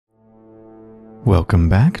Welcome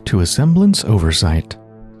back to Asemblance Oversight.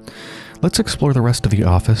 Let's explore the rest of the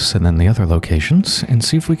office and then the other locations and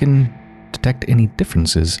see if we can detect any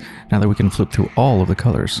differences now that we can flip through all of the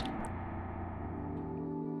colors.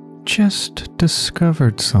 Just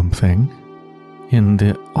discovered something in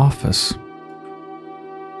the office.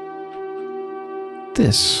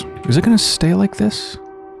 This. Is it going to stay like this?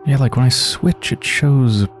 Yeah, like when I switch, it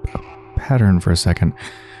shows a pattern for a second,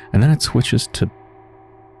 and then it switches to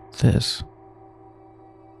this.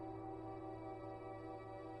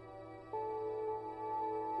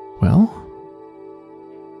 Well,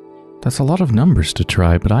 that's a lot of numbers to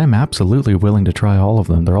try, but I'm absolutely willing to try all of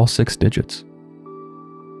them. They're all 6 digits.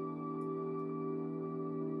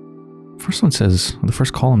 First one says, the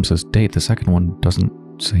first column says date, the second one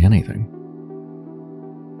doesn't say anything.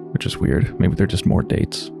 Which is weird. Maybe they're just more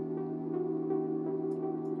dates.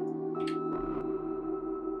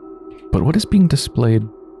 But what is being displayed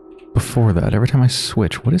before that? Every time I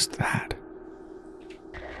switch, what is that?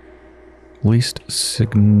 Least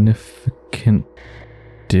significant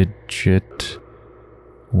digit.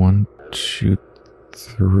 1, 2,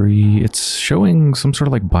 3. It's showing some sort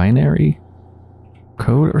of like binary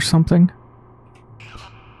code or something.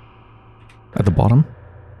 At the bottom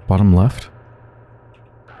left.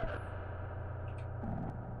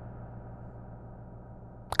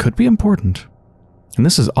 Could be important. And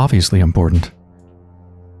this is obviously important.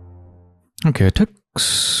 Okay, I took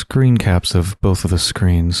screen caps of both of the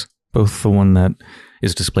screens. Both the one that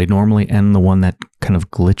is displayed normally and the one that kind of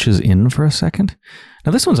glitches in for a second.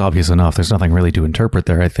 Now this one's obvious enough. There's nothing really to interpret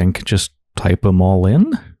there, I think. Just type them all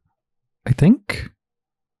in, I think.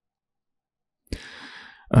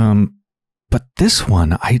 But this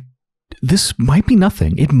one, this might be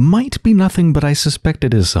nothing. It might be nothing, but I suspect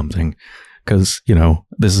it is something. Because, you know,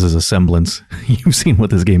 this is Asemblance. You've seen what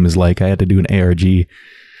this game is like. I had to do an ARG.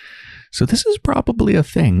 So this is probably a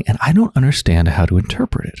thing, and I don't understand how to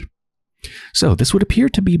interpret it. So this would appear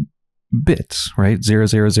to be bits, right? 0,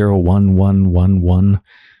 0, 0, 1, 1, 1, 1.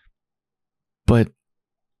 But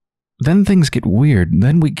then things get weird.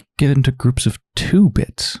 Then we get into groups of 2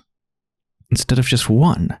 bits instead of just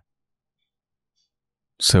 1.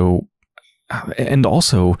 So, and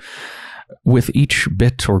also, with each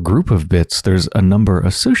bit or group of bits, there's a number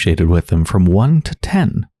associated with them from 1 to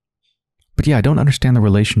 10. But yeah, I don't understand the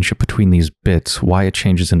relationship between these bits, why it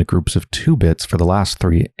changes into groups of 2 bits for the last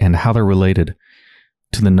 3, and how they're related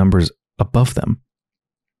to the numbers above them.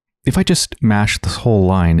 If I just mash this whole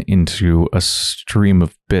line into a stream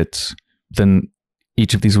of bits, then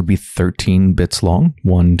each of these would be 13 bits long.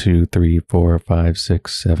 1, 2, 3, 4, 5,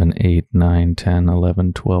 6, 7, 8, 9, 10,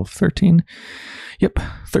 11, 12, 13. Yep,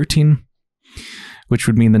 13. Which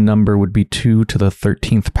would mean the number would be 2 to the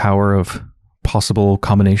 13th power of possible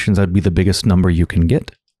combinations. That would be the biggest number you can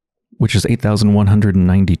get, which is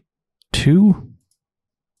 8,192.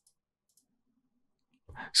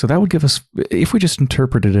 So that would give us, if we just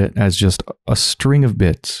interpreted it as just a string of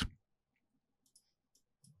bits,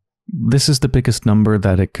 this is the biggest number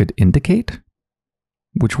that it could indicate,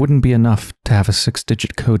 which wouldn't be enough to have a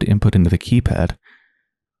 6-digit code input into the keypad.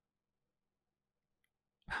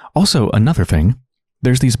 Also, another thing,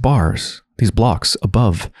 there's these bars, these blocks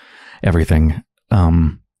above everything.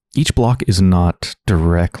 Each block is not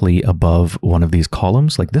directly above one of these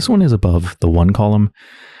columns. Like this one is above the 1 column,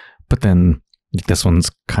 but then this one's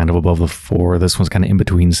kind of above the 4. This one's kind of in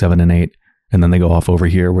between 7 and 8. And then they go off over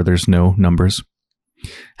here where there's no numbers.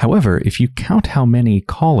 However, if you count how many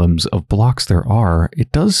columns of blocks there are,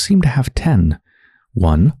 it does seem to have 10.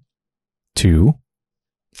 1, 2,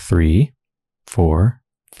 3, 4,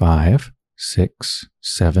 5, 6,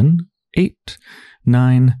 7, 8,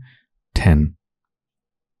 9, 10.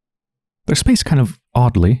 They're spaced kind of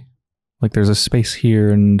oddly. Like there's a space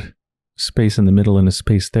here and space in the middle and a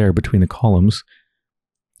space there between the columns.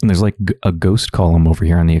 And there's like a ghost column over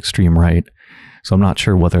here on the extreme right. So I'm not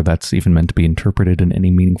sure whether that's even meant to be interpreted in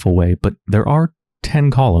any meaningful way, but there are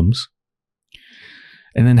 10 columns.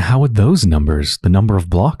 And then how would those numbers, the number of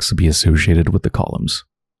blocks, be associated with the columns?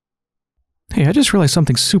 Hey, I just realized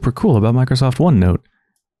something super cool about Microsoft OneNote.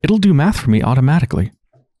 It'll do math for me automatically.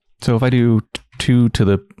 So if I do 2 to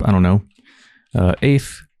the, I don't know,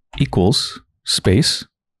 8th equals space,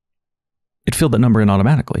 it filled that number in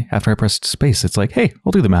automatically. After I pressed space, it's like, hey,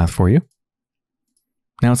 I'll do the math for you.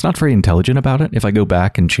 Now, it's not very intelligent about it. If I go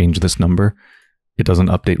back and change this number, it doesn't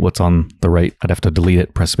update what's on the right. I'd have to delete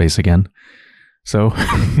it, press space again. So,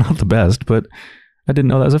 not the best, but I didn't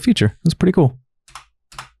know that was a feature. It's pretty cool.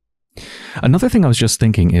 Another thing I was just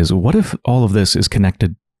thinking is, what if all of this is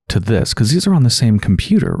connected to this? Because these are on the same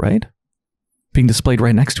computer, right? Being displayed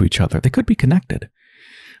right next to each other. They could be connected.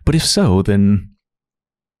 But if so, then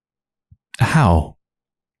How?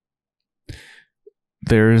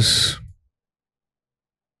 There's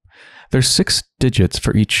 6 digits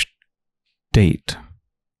for each date.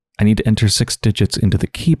 I need to enter 6 digits into the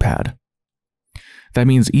keypad. That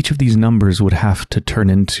means each of these numbers would have to turn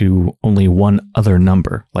into only one other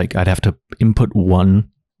number. Like I'd have to input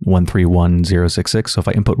 131066. So if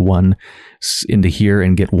I input 1 into here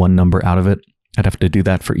and get one number out of it, I'd have to do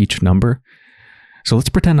that for each number. So let's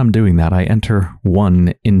pretend I'm doing that. I enter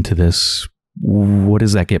 1 into this. What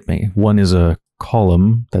does that get me? 1 is a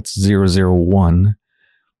column. That's 001.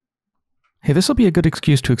 Hey, this will be a good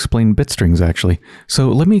excuse to explain bit strings, actually. So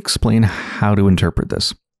let me explain how to interpret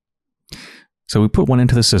this. So we put 1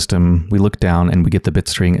 into the system, we look down, and we get the bit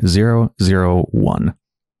string 001.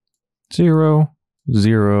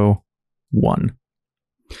 001.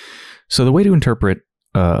 So the way to interpret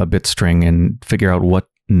a bit string and figure out what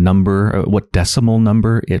number, what decimal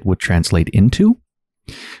number it would translate into,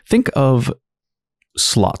 think of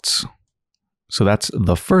slots. So that's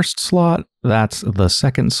the first slot, that's the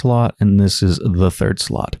second slot, and this is the third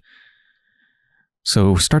slot.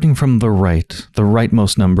 So starting from the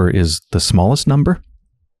rightmost number is the smallest number.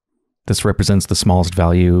 This represents the smallest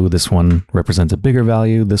value. This one represents a bigger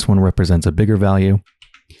value. This one represents a bigger value.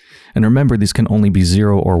 And remember, these can only be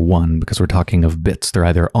 0 or 1 because we're talking of bits. They're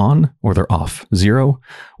either on or they're off, 0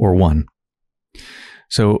 or 1.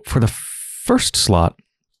 So for the first slot,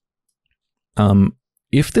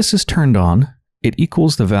 if this is turned on, it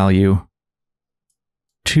equals the value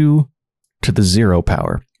 2 to the 0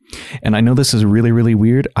 power. And I know this is really, really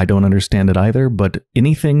weird. I don't understand it either, but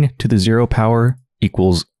anything to the 0 power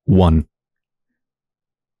equals 1.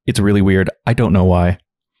 It's really weird. I don't know why.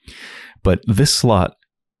 But this slot,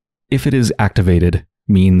 if it is activated,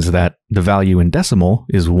 means that the value in decimal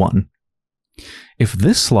is 1. If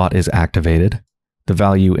this slot is activated, the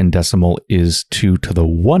value in decimal is 2 to the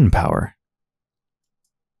 1 power,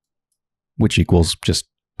 which equals just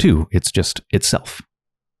 2. It's just itself.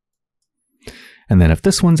 And then if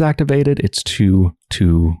this one's activated, it's 2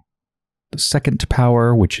 to the second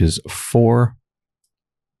power, which is 4.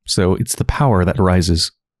 So it's the power that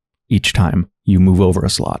rises each time you move over a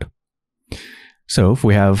slot. So if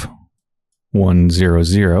we have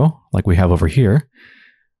 100, like we have over here,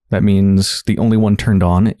 that means the only one turned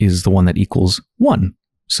on is the one that equals 1.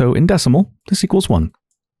 So in decimal, this equals 1.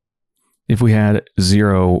 If we had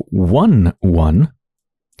 011,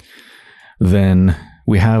 then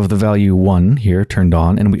we have the value 1 here turned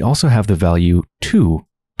on, and we also have the value 2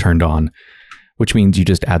 turned on, which means you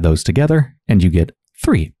just add those together and you get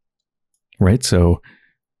 3, right? So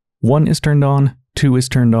 1 is turned on, 2 is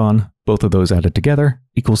turned on, both of those added together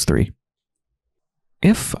equals 3.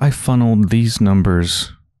 If I funneled these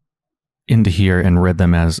numbers into here and read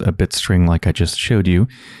them as a bit string like I just showed you,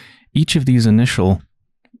 each of these initial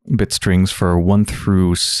bit strings for 1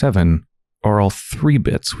 through 7 are all 3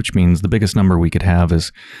 bits, which means the biggest number we could have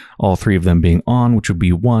is all 3 of them being on, which would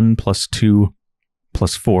be 1 plus 2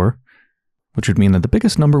 plus 4, which would mean that the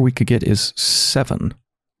biggest number we could get is 7.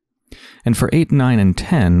 And for 8, 9, and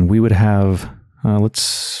 10, we would have,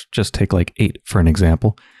 let's just take like 8 for an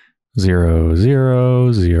example, 0,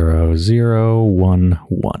 0, 0, 0, 1,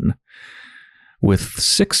 1. With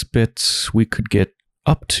 6 bits, we could get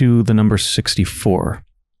up to the number 64,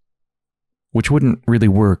 which wouldn't really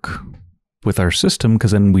work with our system because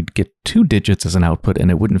then we'd get 2 digits as an output and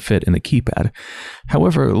it wouldn't fit in the keypad.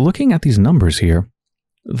 However, looking at these numbers here,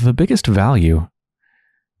 the biggest value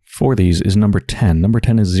for these is number 10. Number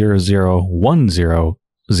 10 is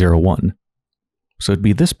 001001. So it'd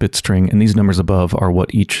be this bit string, and these numbers above are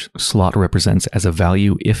what each slot represents as a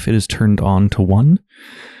value if it is turned on to 1.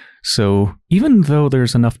 So even though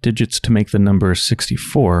there's enough digits to make the number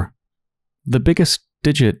 64, the biggest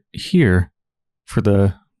digit here for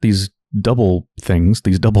these double things,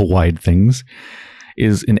 these double wide things,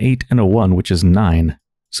 is an 8 and a 1, which is 9.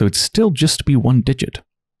 So it'd still just be 1 digit.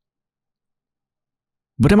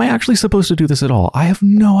 But am I actually supposed to do this at all? I have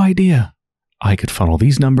no idea. I could funnel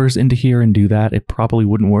these numbers into here and do that. It probably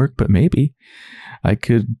wouldn't work, but maybe. I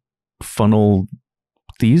could funnel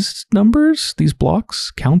these numbers, these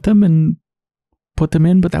blocks, count them and put them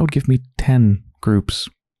in, but that would give me 10 groups.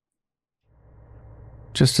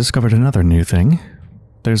 Just discovered another new thing.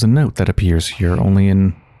 There's a note that appears here only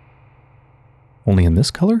in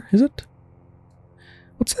this color, is it?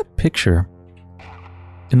 What's that picture?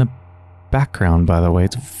 In the background, by the way,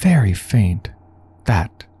 it's very faint.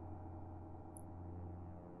 That.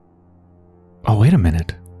 Oh, wait a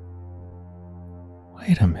minute.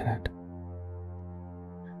 Wait a minute.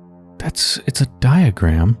 It's a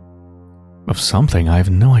diagram of something. I have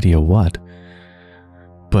no idea what.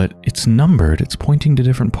 but it's numbered. It's pointing to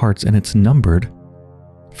different parts, and it's numbered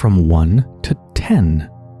from 1 to 10.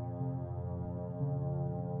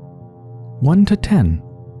 1 to 10.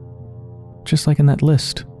 Just like in that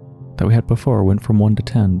list that we had before, went from 1 to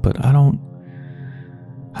 10, but I don't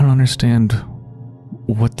understand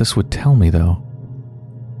what this would tell me, though.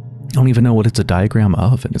 I don't even know what it's a diagram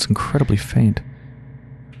of, and it's incredibly faint.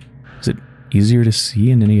 Is it easier to see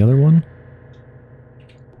in any other one?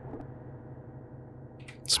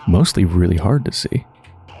 It's mostly really hard to see.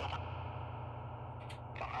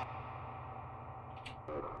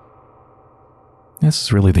 This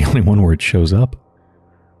is really the only one where it shows up.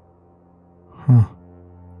 Huh.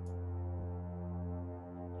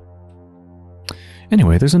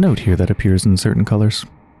 Anyway, there's a note here that appears in certain colors.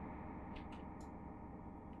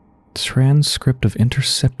 Transcript of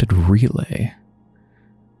intercepted relay.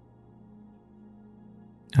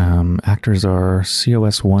 Actors are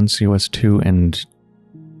COS1, COS2, and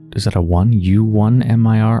is that a 1? U1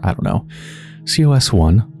 MIR? I don't know.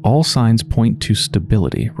 COS1, all signs point to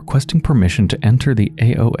stability, requesting permission to enter the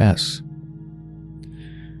AOS.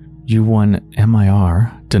 U1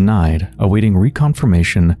 MIR, denied, awaiting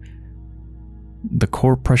reconfirmation. The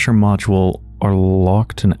core pressure module are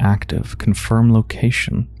locked and active. Confirm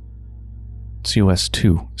location.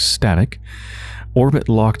 COS2, static. Orbit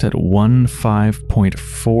locked at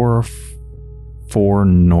 15.44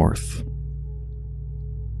 north.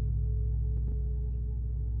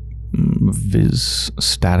 Viz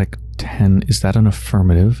static 10. Is that an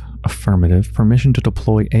affirmative? Affirmative. Permission to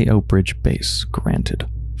deploy AO bridge base. Granted.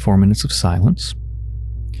 4 minutes of silence.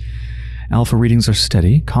 Alpha readings are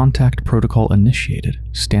steady. Contact protocol initiated.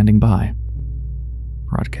 Standing by.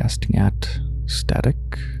 Broadcasting at static.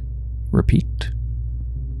 Repeat.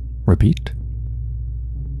 Repeat.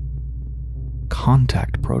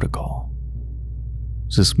 Contact protocol.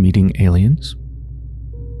 Is this meeting aliens?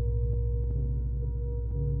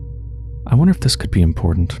 I wonder if this could be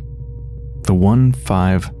important. The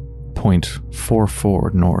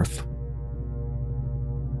 15.44 north.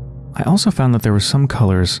 I also found that there were some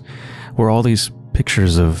colors where all these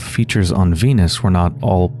pictures of features on Venus were not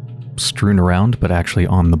all strewn around, but actually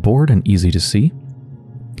on the board and easy to see.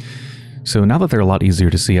 So now that they're a lot easier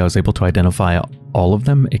to see, I was able to identify all of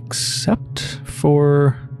them except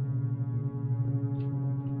for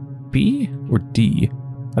B or D.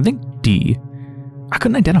 I think D. I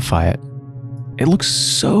couldn't identify it. It looks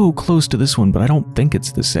so close to this one, but I don't think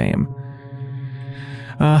it's the same.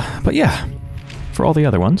 But yeah, for all the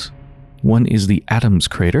other ones, one is the Adams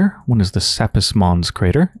crater, one is the Sapis Mons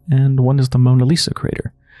crater, and one is the Mona Lisa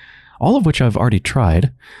crater. All of which I've already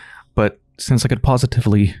tried, but since I could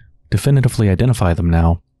definitively identify them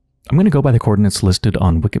now, I'm going to go by the coordinates listed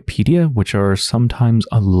on Wikipedia, which are sometimes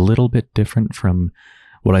a little bit different from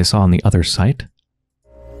what I saw on the other site.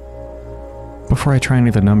 Before I try any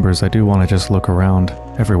of the numbers, I do want to just look around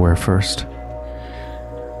everywhere first.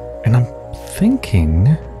 And I'm thinking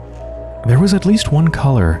there was at least one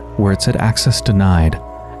color where it said access denied,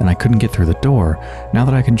 and I couldn't get through the door. Now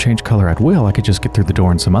that I can change color at will, I could just get through the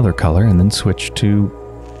door in some other color and then switch to,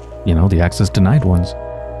 you know, the access denied ones.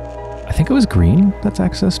 I think it was green that's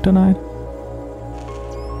access denied.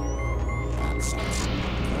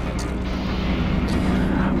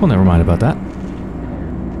 Well, never mind about that.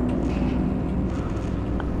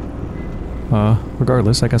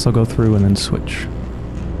 Regardless, I guess I'll go through and then switch.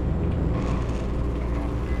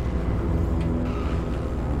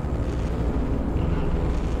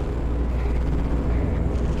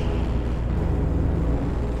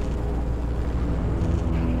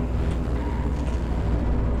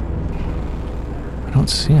 I don't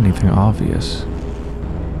see anything obvious.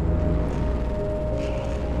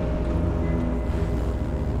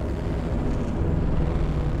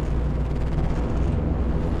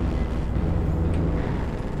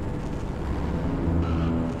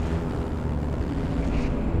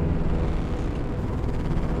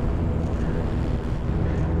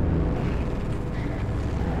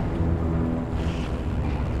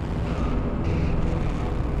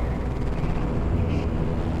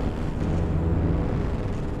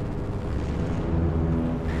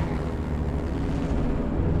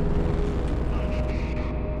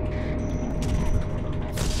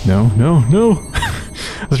 No.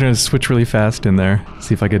 I was trying to switch really fast in there,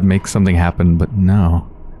 see if I could make something happen, but no.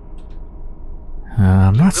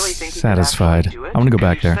 I'm not satisfied. I want to go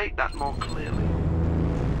back there.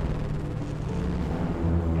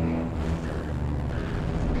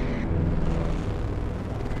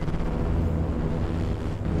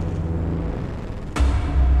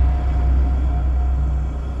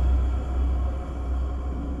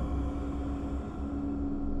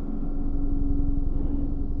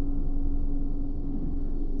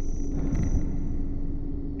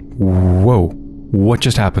 What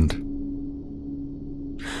just happened?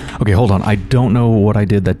 Okay, hold on. I don't know what I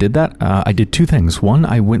did that. I did two things. One,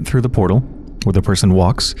 I went through the portal where the person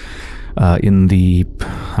walks in the,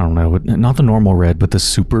 I don't know, not the normal red, but the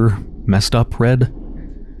super messed up red.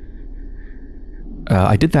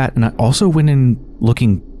 I did that, and I also went in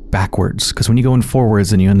looking backwards, because when you go in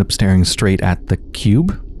forwards, then you end up staring straight at the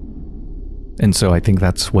cube. And so I think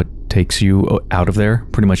that's what takes you out of there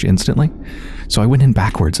pretty much instantly. So I went in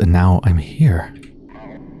backwards, and now I'm here.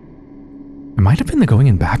 It might have been the going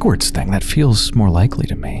in backwards thing. That feels more likely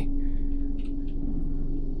to me.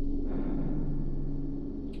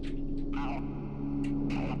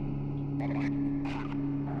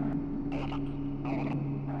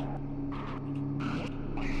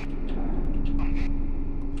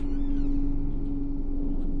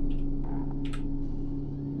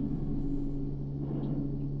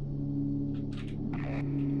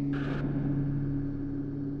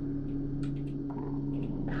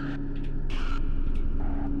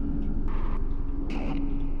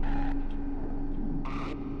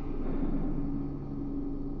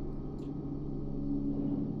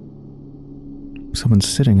 Someone's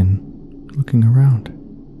sitting and looking around.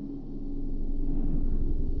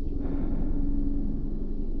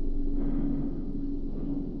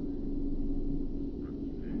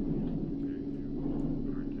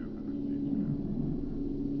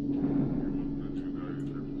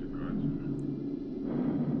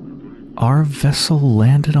 Our vessel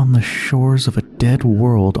landed on the shores of a dead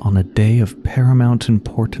world on a day of paramount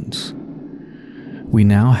importance. We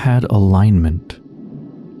now had alignment.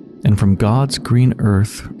 And from God's green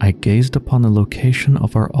earth, I gazed upon the location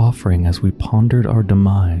of our offering as we pondered our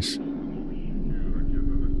demise.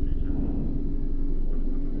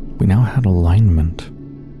 We now had alignment.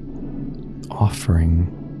 Offering.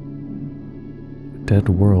 Dead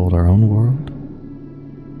world, our own world?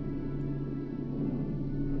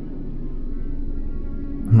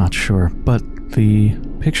 I'm not sure, but the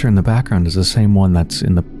picture in the background is the same one that's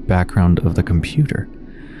in the background of the computer.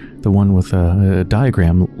 The one with a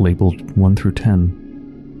diagram labeled 1 through 10.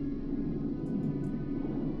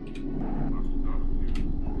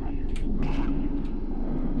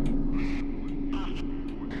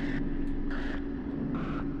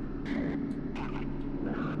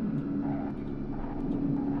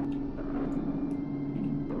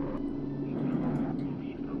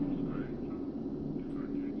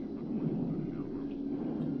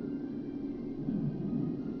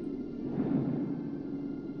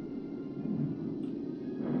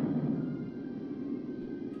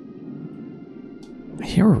 I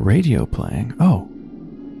hear a radio playing. Oh.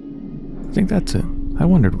 I think that's it. I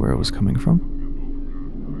wondered where it was coming from.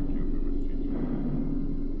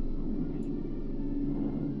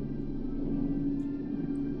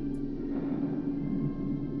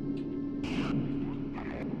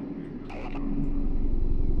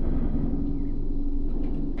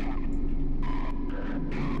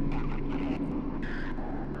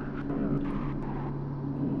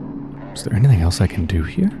 Is there anything else I can do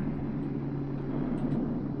here?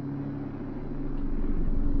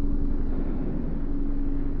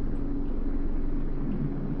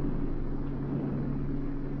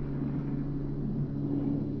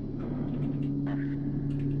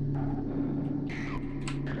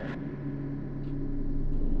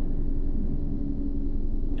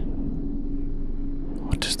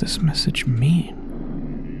 What does this message mean?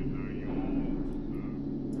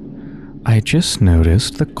 I just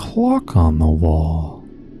noticed the clock on the wall.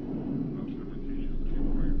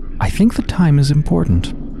 I think the time is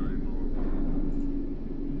important.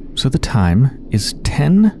 So the time is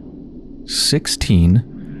 10:16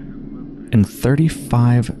 and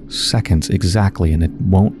 35 seconds exactly, and it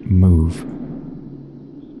won't move.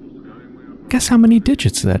 Guess how many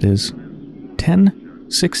digits that is? 10,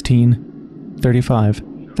 16, 35.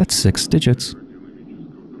 That's 6 digits.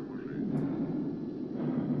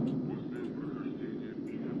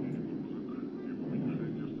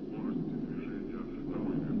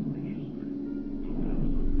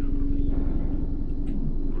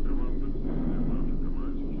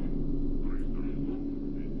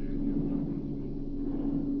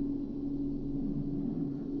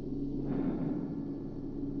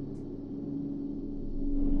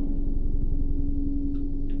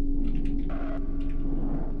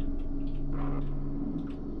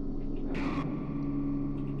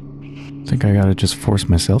 I think I gotta just force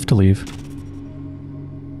myself to leave.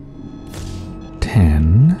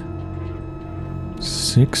 10,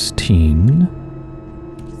 16,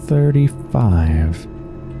 35.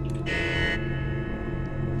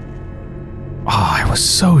 Oh, I was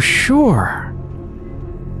so sure.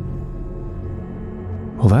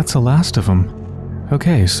 Well, that's the last of them.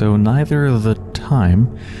 Okay, so neither the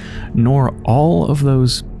time nor all of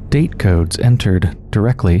those date codes entered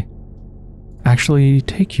directly actually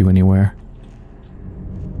take you anywhere.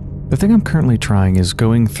 The thing I'm currently trying is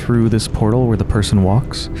going through this portal where the person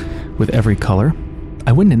walks with every color.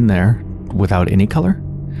 I went in there without any color,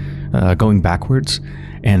 going backwards,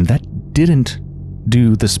 and that didn't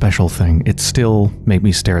do the special thing. It still made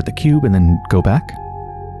me stare at the cube and then go back.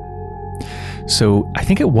 So I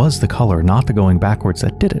think it was the color, not the going backwards,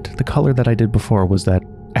 that did it. The color that I did before was that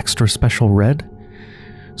extra special red.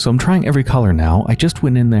 So I'm trying every color now. I just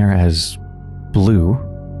went in there as blue,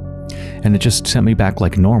 and it just sent me back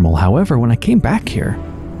like normal. However, when I came back here,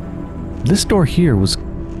 this door here was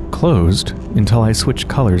closed until I switched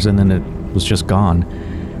colors, and then it was just gone.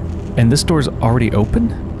 And this door's already open?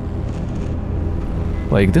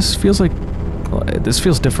 Like, this feels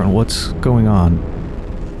different. What's going on?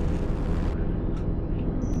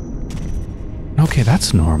 Okay,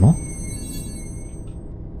 that's normal.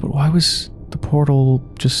 But why was the portal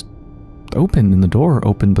just open and the door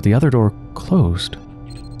open, but the other door closed?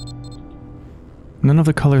 None of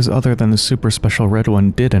the colors other than the super special red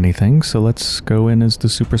one did anything, so let's go in as the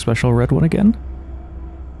super special red one again.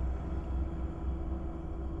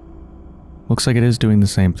 Looks like it is doing the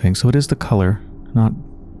same thing, so it is the color, not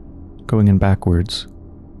going in backwards.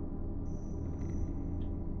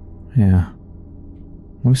 Yeah.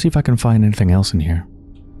 Let me see if I can find anything else in here.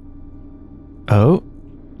 Oh,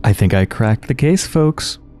 I think I cracked the case,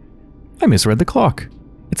 folks. I misread the clock.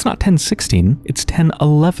 It's not 10:16, it's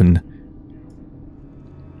 10:11.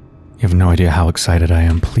 You have no idea how excited I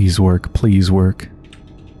am. Please work, please work.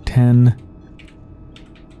 10,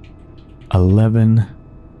 11,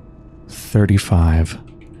 35.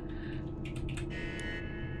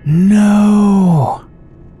 No!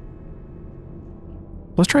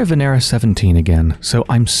 Let's try Venera 17 again. So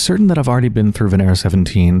I'm certain that I've already been through Venera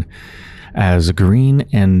 17 as green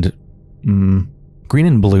and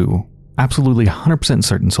blue. Absolutely 100%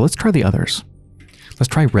 certain. So let's try the others. Let's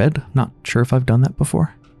try red. Not sure if I've done that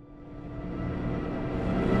before.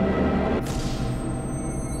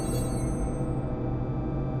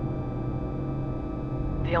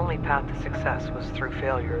 The only path to success was through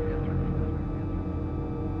failure.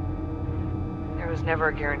 There was never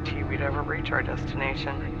a guarantee we'd ever reach our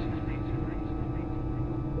destination.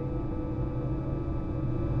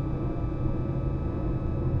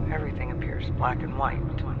 Everything appears black and white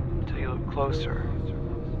until you look closer.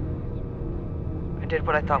 I did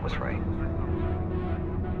what I thought was right.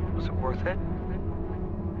 Was it worth it?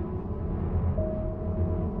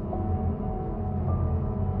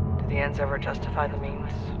 Do the ends ever justify the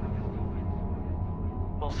means?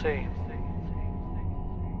 We'll see.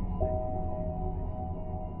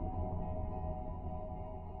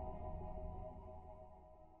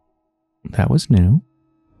 That was new.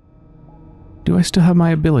 Do I still have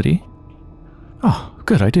my ability? Oh,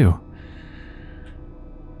 good, I do.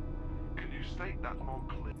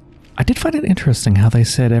 I did find it interesting how they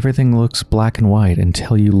said everything looks black and white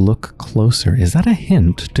until you look closer. Is that a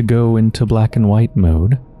hint to go into black and white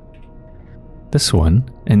mode? This one,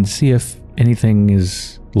 and see if anything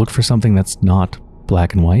is... Look for something that's not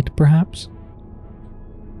black and white, perhaps?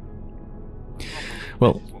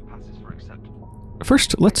 Well,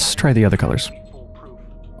 first, let's try the other colors.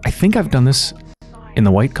 I think I've done this in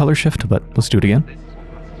the white color shift, but let's do it again.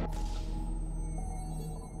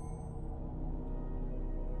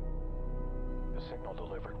 The signal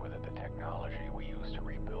delivered with it the technology we use to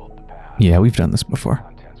rebuild the past. Yeah, we've done this before.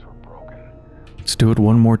 Contents were broken. Let's do it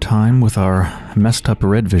one more time with our messed up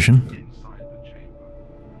red vision.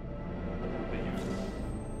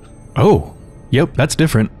 Oh, yep, that's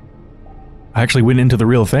different. I actually went into the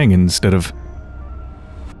real thing instead of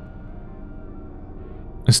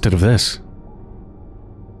this.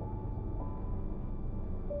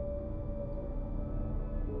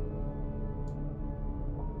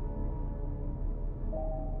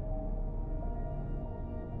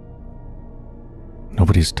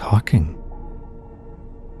 Nobody's talking.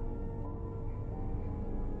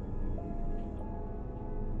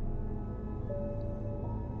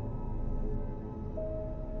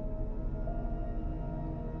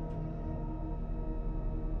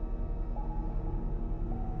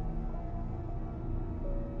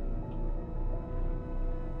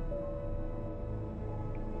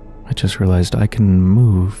 I just realized I can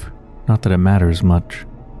move. Not that it matters much.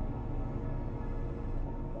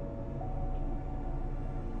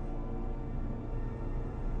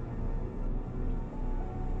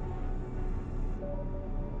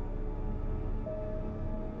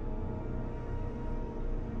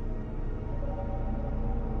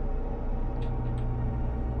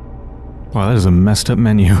 Wow, that is a messed up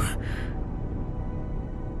menu.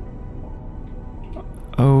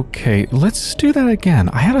 Okay, let's do that again.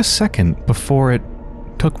 I had a second before it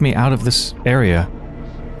took me out of this area.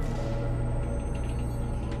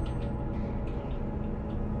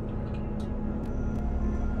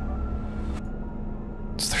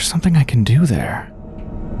 Is there something I can do there?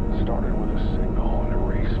 Started with a signal and a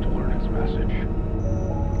race to learn its message.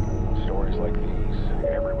 Stories like these,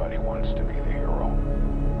 everybody wants to be the hero.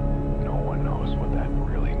 No one knows what that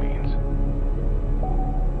really means.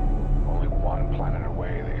 Only one planet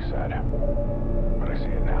away, they said. But I see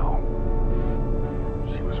it now.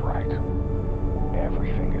 She was right.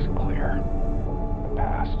 Everything is clear. The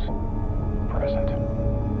past, present,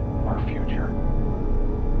 our future.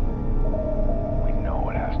 We know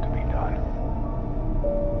it has to be done.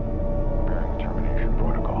 Preparing the termination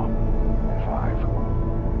protocol. In 5,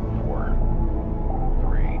 4,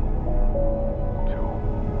 3, 2,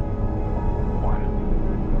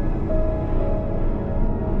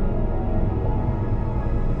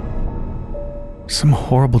 1. Some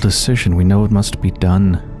horrible decision. We know it must be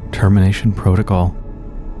done. Termination protocol.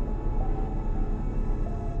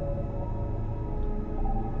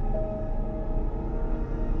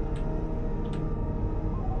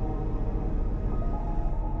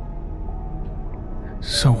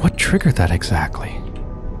 So what triggered that exactly?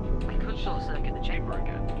 We could short circuit the chamber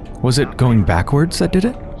again. Was it going backwards that did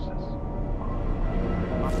it?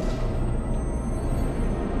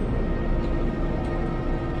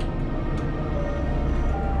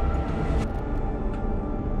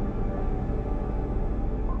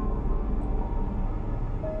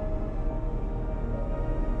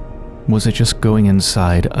 Was it just going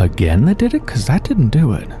inside again that did it? Because that didn't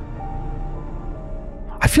do it.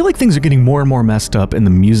 I feel like things are getting more and more messed up and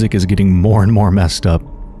the music is getting more and more messed up.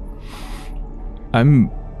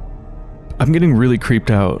 I'm getting really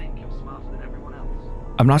creeped out.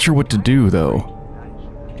 I'm not sure what to do though.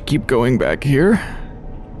 Keep going back here.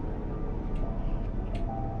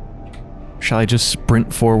 Shall I just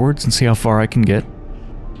sprint forwards and see how far I can get?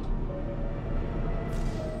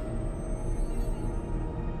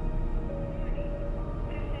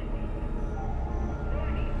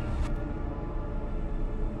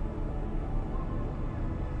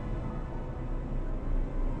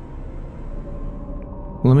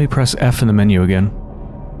 Let me press F in the menu again.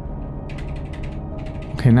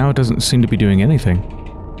 Okay, now it doesn't seem to be doing anything.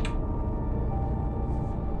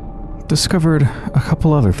 Discovered a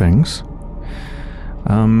couple other things.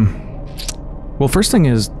 Well, first thing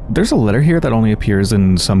is, there's a letter here that only appears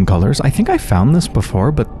in some colors. I think I found this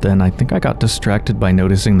before, but then I think I got distracted by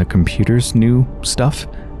noticing the computer's new stuff,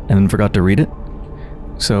 and then forgot to read it.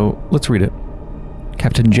 So, let's read it.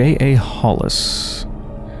 Captain J.A. Hollis.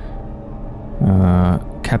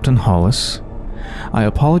 Captain Hollis, I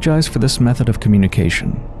apologize for this method of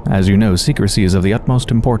communication. As you know, secrecy is of the utmost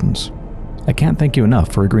importance. I can't thank you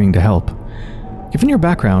enough for agreeing to help. Given your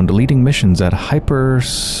background leading missions at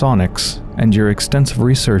Hypersonics and your extensive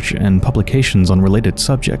research and publications on related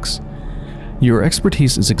subjects, your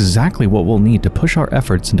expertise is exactly what we'll need to push our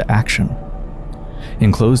efforts into action.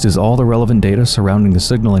 Enclosed is all the relevant data surrounding the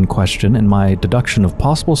signal in question and my deduction of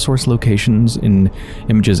possible source locations in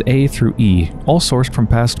images A through E, all sourced from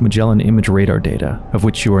past Magellan image radar data, of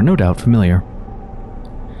which you are no doubt familiar.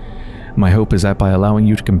 My hope is that by allowing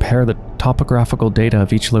you to compare the topographical data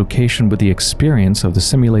of each location with the experience of the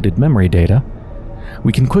simulated memory data,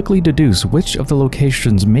 we can quickly deduce which of the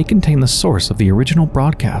locations may contain the source of the original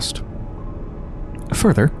broadcast.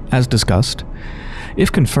 Further, as discussed, if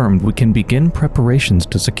confirmed, we can begin preparations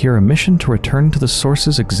to secure a mission to return to the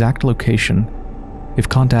source's exact location, if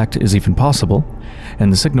contact is even possible, and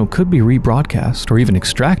the signal could be rebroadcast or even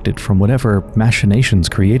extracted from whatever machinations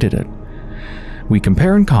created it. We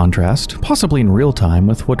compare and contrast, possibly in real time,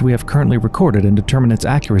 with what we have currently recorded and determine its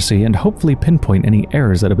accuracy and hopefully pinpoint any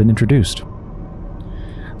errors that have been introduced.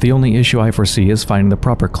 The only issue I foresee is finding the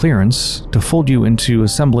proper clearance to fold you into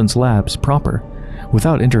Asemblance Labs proper,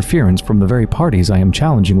 without interference from the very parties I am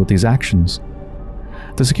challenging with these actions.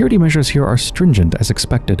 The security measures here are stringent as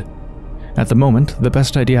expected. At the moment, the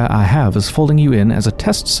best idea I have is folding you in as a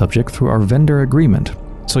test subject through our vendor agreement,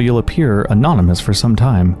 so you'll appear anonymous for some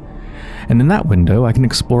time, and in that window I can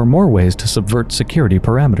explore more ways to subvert security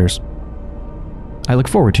parameters. I look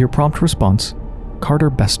forward to your prompt response. Carter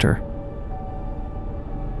Bester.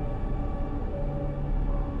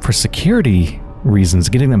 For security reasons,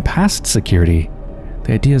 getting them past security,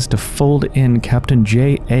 the idea is to fold in Captain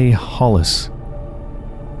J.A. Hollis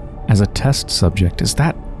as a test subject. Is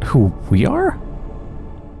that who we are?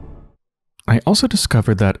 I also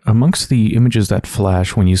discovered that amongst the images that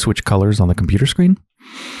flash when you switch colors on the computer screen,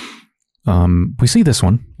 We see this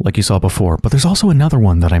one, like you saw before, but there's also another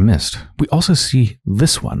one that I missed. We also see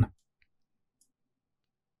this one.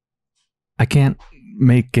 I can't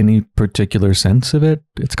make any particular sense of it.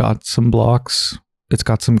 It's got some blocks. It's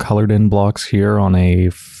got some colored in blocks here on a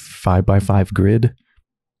 5x5 grid.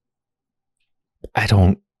 I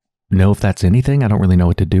don't know if that's anything. I don't really know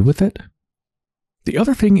what to do with it. The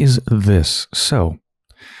other thing is this. So,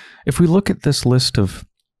 if we look at this list of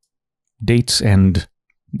dates and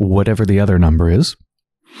whatever the other number is,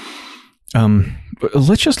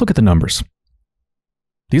 let's just look at the numbers.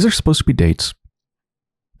 These are supposed to be dates.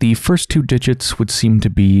 The first two digits would seem to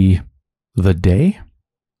be the day.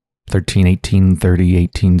 13, 18, 30,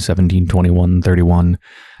 18, 17, 21, 31.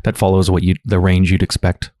 That follows the range you'd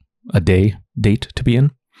expect a date to be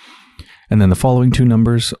in. And then the following two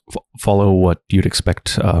numbers follow what you'd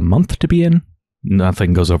expect a month to be in.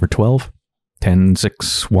 Nothing goes over 12. 10,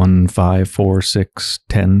 6, 1, 5, 4, 6,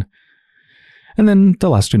 10. And then the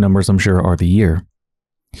last two numbers, I'm sure, are the year.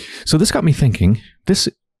 So this got me thinking,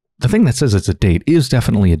 the thing that says it's a date is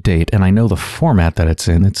definitely a date, and I know the format that it's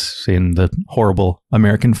in. It's in the horrible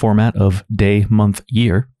American format of day, month,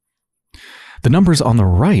 year. The numbers on the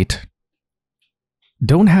right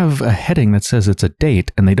don't have a heading that says it's a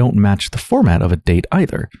date, and they don't match the format of a date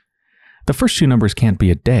either. The first two numbers can't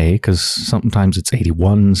be a day, because sometimes it's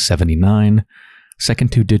 81, 79.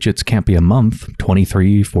 Second two digits can't be a month,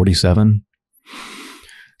 23, 47.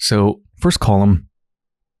 So, first column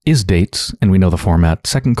is dates, and we know the format.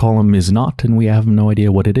 Second column is not, and we have no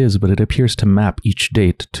idea what it is, but it appears to map each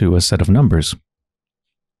date to a set of numbers.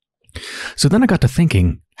 So then I got to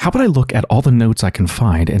thinking, how about I look at all the notes I can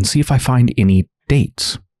find and see if I find any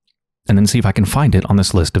dates, and then see if I can find it on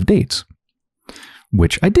this list of dates.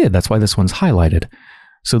 Which I did, that's why this one's highlighted.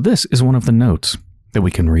 So this is one of the notes that we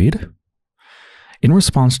can read. In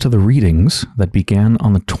response to the readings that began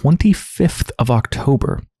on the 25th of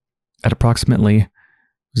October at approximately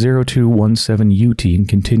 0217 UT and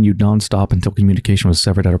continued nonstop until communication was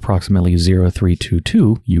severed at approximately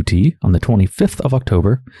 0322 UT on the 25th of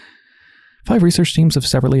October. 5 research teams have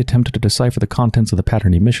separately attempted to decipher the contents of the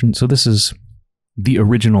pattern emission. So this is the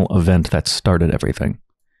original event that started everything.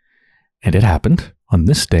 And it happened on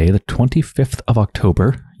this day, the 25th of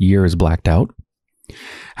October. Year is blacked out.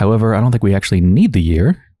 However, I don't think we actually need the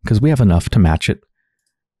year because we have enough to match it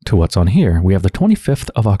to what's on here. We have the 25th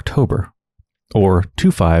of October, or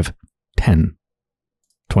 2510.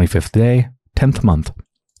 25th day, 10th month.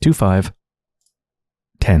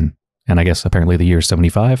 2510. And I guess apparently the year is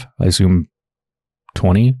 75. I assume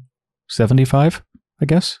 2075, I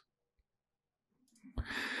guess.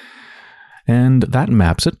 And that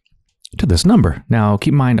maps it to this number. Now,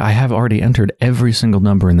 keep in mind, I have already entered every single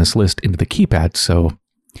number in this list into the keypad, so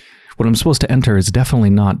what I'm supposed to enter is definitely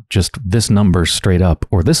not just this number straight up,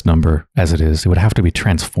 or this number as it is. It would have to be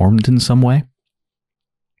transformed in some way.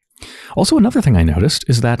 Also, another thing I noticed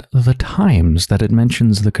is that the times that it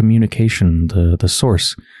mentions the communication, the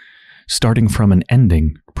source, starting from an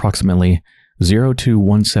ending, approximately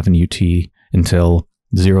 0217 UT until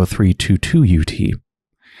 0322 UT.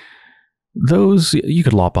 Those, you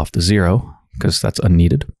could lop off the 0, because that's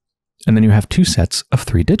unneeded. And then you have 2 sets of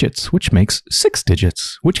 3 digits, which makes 6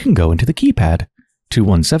 digits, which can go into the keypad.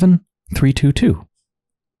 217, 322.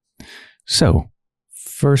 So,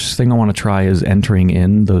 first thing I want to try is entering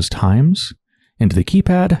in those times into the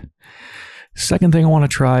keypad. Second thing I want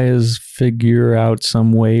to try is figure out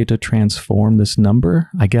some way to transform this number.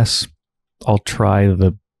 I guess I'll try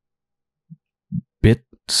the bit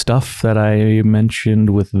stuff that I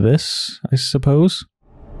mentioned with this, I suppose.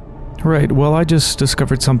 Right, well, I just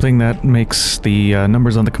discovered something that makes the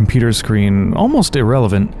numbers on the computer screen almost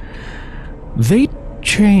irrelevant. They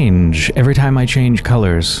change every time I change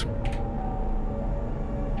colors.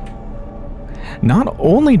 Not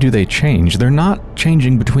only do they change, they're not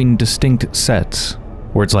changing between distinct sets,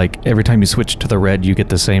 where it's like every time you switch to the red, you get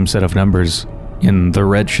the same set of numbers in the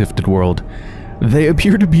red-shifted world. They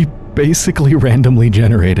appear to be basically randomly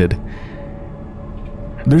generated.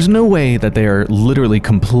 There's no way that they are literally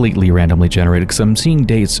completely randomly generated, because I'm seeing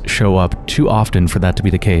dates show up too often for that to be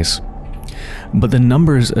the case. But the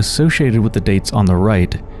numbers associated with the dates on the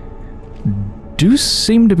right do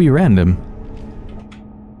seem to be random.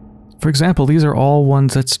 For example, these are all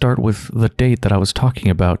ones that start with the date that I was talking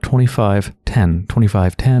about, 2510.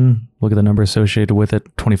 2510, look at the number associated with it,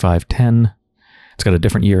 2510. It's got a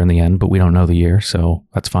different year in the end, but we don't know the year, so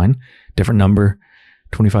that's fine. Different number,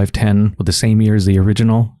 2510 with the same year as the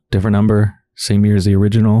original, different number, same year as the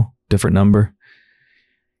original, different number.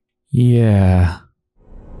 Yeah,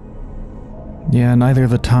 neither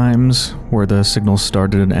the times where the signal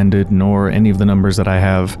started and ended, nor any of the numbers that I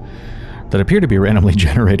have that appear to be randomly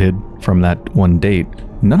generated from that one date.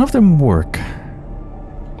 None of them work.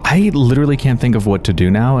 I literally can't think of what to do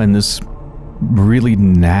now, and this really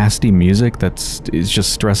nasty music is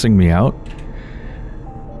just stressing me out.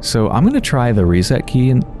 So I'm going to try the reset key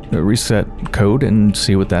and the reset code and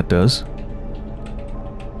see what that does.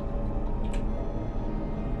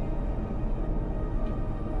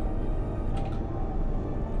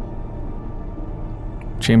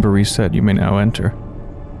 Chamber reset, you may now enter.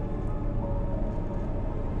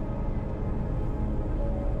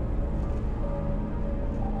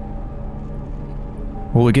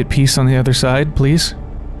 Will we get peace on the other side, please?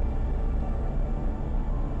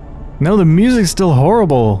 No, the music's still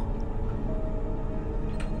horrible.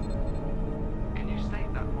 Can you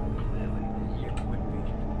state that more clearly?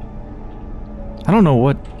 I don't know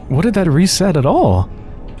what did that reset at all?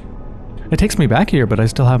 It takes me back here, but I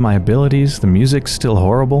still have my abilities. The music's still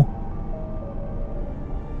horrible.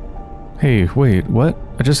 Hey, wait, what?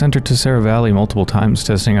 I just entered Tessera Valley multiple times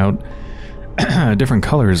testing out different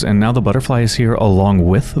colors, and now the butterfly is here along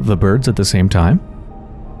with the birds at the same time?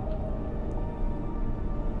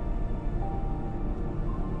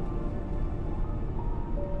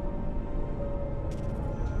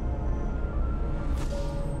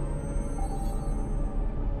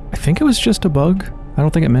 I think it was just a bug. I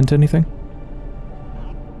don't think it meant anything.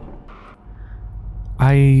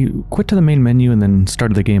 I quit to the main menu and then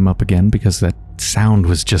started the game up again because that sound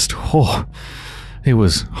was just, oh, it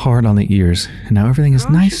was hard on the ears. And now everything is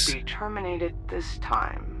nice. Should be terminated this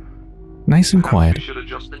time. Nice and quiet. We should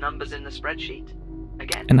adjust the numbers in the spreadsheet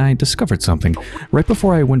again. And I discovered something. Right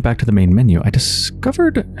before I went back to the main menu, I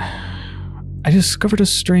discovered a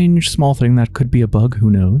strange small thing that could be a bug, who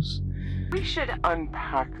knows? We should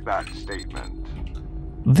Unpack that statement.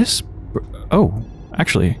 This... oh,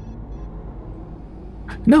 actually...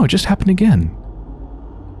 no, it just happened again.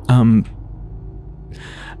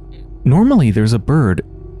 Normally there's a bird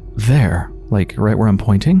there, like right where I'm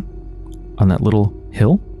pointing, on that little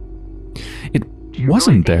hill. It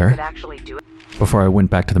wasn't there before I went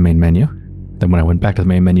back to the main menu. Then when I went back to the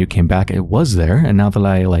main menu, came back, it was there, and now that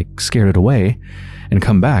I, like, scared it away and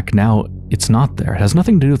come back, now it's not there. It has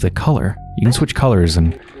nothing to do with the color. You can switch colors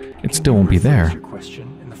and it still won't be there.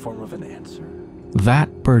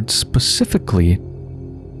 That bird specifically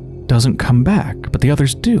doesn't come back, but the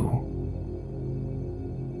others do.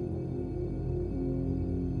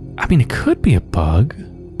 I mean, it could be a bug,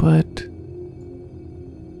 but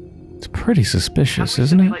it's pretty suspicious,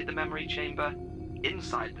 isn't it? Simulate the memory chamber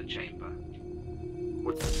inside the chamber.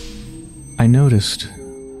 I noticed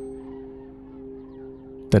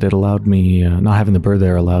that it allowed me, not having the bird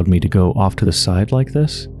there allowed me to go off to the side like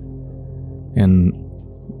this and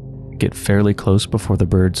get fairly close before the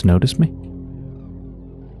birds notice me.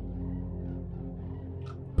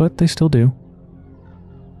 But they still do.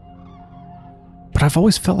 But I've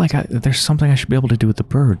always felt like there's something I should be able to do with the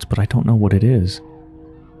birds, but I don't know what it is.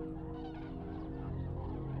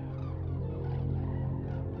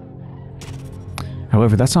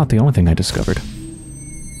 However, that's not the only thing I discovered.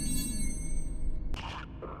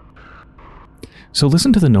 So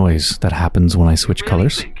listen to the noise that happens when I switch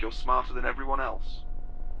colors. You think you're smarter than everyone else?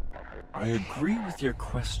 I agree with your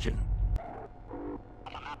question.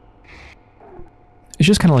 It's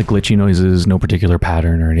just kind of like glitchy noises, no particular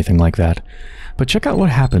pattern or anything like that. But check out what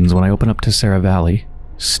happens when I open up Tessera Valley,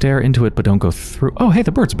 stare into it but don't go through... oh, hey,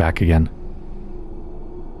 the bird's back again.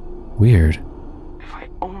 Weird. If I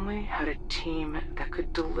only had a team that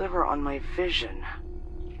could deliver on my vision.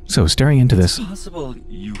 So, staring into this, Possible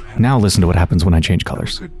you have now listen to what happens when I change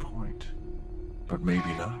colors. a good point, but maybe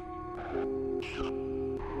not.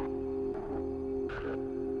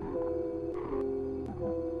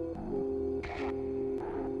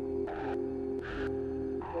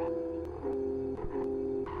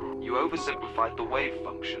 You oversimplified the wave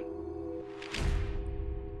function.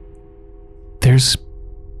 There's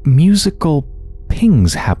musical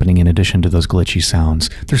pings happening in addition to those glitchy sounds.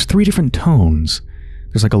 There's 3 different tones.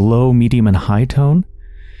 There's like a low, medium, and high tone.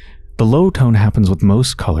 The low tone happens with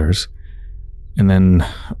most colors, and then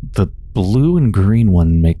the blue and green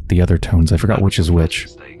one make the other tones. I forgot which is which,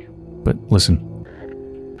 but listen.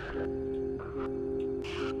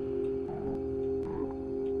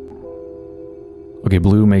 Okay,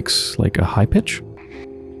 blue makes like a high pitch.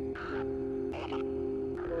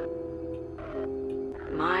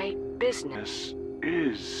 My business.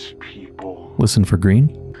 Is people. Listen for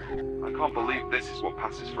green. I can't believe this is what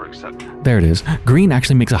passes for acceptance. There it is. Green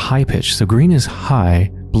actually makes a high pitch. So green is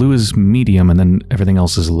high, blue is medium, and then everything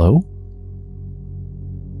else is low.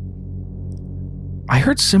 I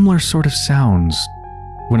heard similar sort of sounds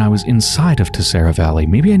when I was inside of Tessera Valley.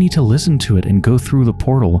 Maybe I need to listen to it and go through the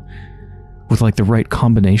portal with like the right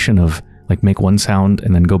combination of like make one sound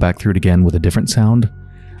and then go back through it again with a different sound,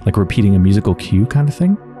 like repeating a musical cue kind of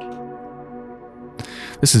thing.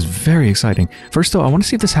 This is very exciting. First though, I want to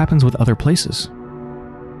see if this happens with other places.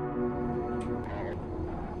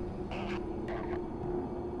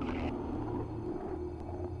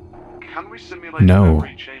 Can we simulate No. a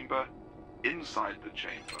memory chamber inside the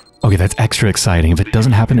chamber? Okay, that's extra exciting. If it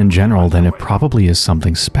doesn't happen in general, then it probably is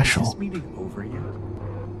something Is special. this meeting over yet?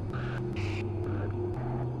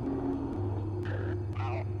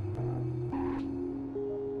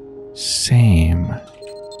 Same.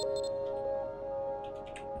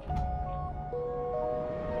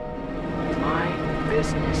 My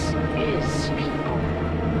business is people.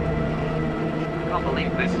 I can't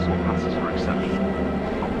believe this is what passes for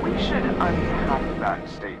exception. We should unpack that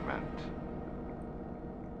statement.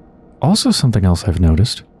 Also something else I've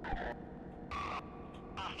noticed.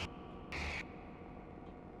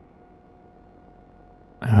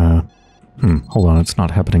 Hold on, it's not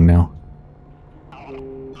happening now. I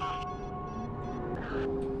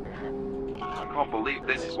can't believe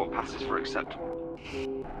this is what passes for acceptable.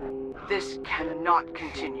 This cannot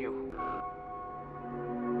continue.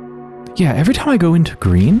 Yeah, every time I go into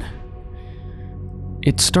green,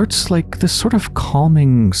 it starts like this sort of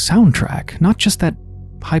calming soundtrack. Not just that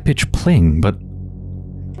high-pitched pling, but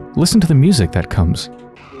listen to the music that comes.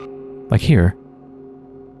 Like here.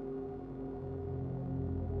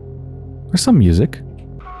 There's some music.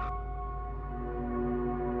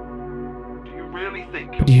 Do you really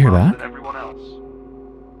think But do you hear smarter that? than everyone else?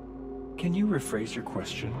 Can you rephrase your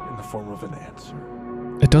question in the form of an answer?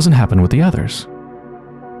 It doesn't happen with the others.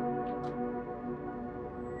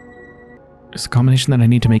 It's the combination that I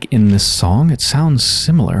need to make in this song. It sounds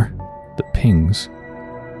similar. The pings.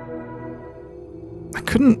 I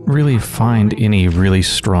couldn't really find any really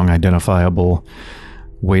strong identifiable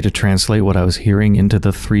way to translate what I was hearing into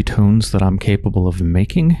the three tones that I'm capable of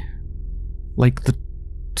making. Like, the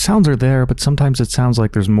sounds are there, but sometimes it sounds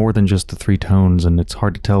like there's more than just the three tones, and it's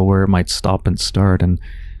hard to tell where it might stop and start, and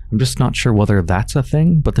I'm just not sure whether that's a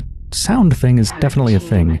thing, but the sound thing is definitely a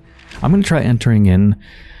thing. I'm going to try entering in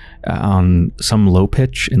on some low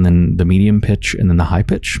pitch, and then the medium pitch, and then the high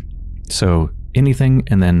pitch. So, anything,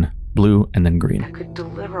 and then blue, and then green. That could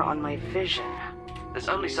deliver on my vision. There's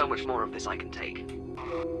only so much more of this I can take.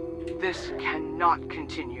 This cannot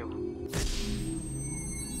continue.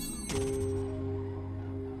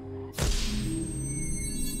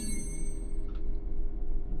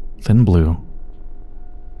 Then blue.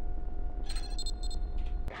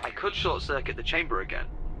 I could short-circuit the chamber again,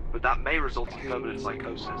 but that may result in permanent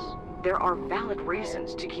psychosis. There are valid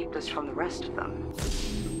reasons to keep this from the rest of them.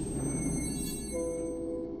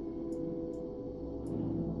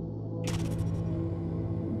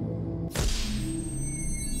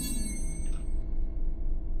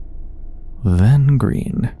 Then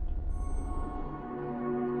green.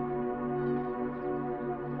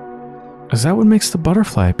 Is that what makes the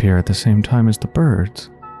butterfly appear at the same time as the birds?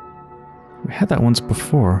 We had that once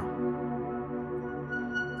before.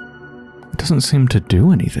 It doesn't seem to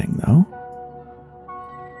do anything, though.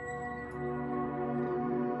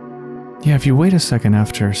 Yeah, if you wait a second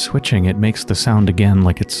after switching, it makes the sound again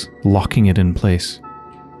like it's locking it in place.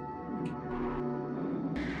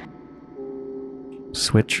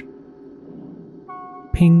 Switch.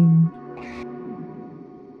 Ping.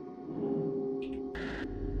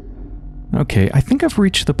 Okay, I think I've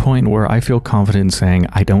reached the point where I feel confident in saying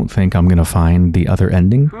I don't think I'm gonna find the other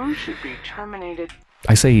ending. Who should be terminated?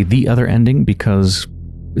 I say the other ending because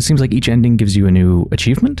it seems like each ending gives you a new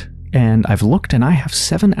achievement, and I've looked and I have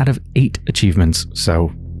 7 out of 8 achievements,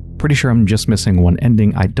 so pretty sure I'm just missing one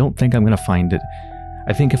ending. I don't think I'm gonna find it.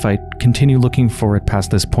 I think if I continue looking for it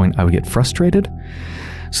past this point, I would get frustrated.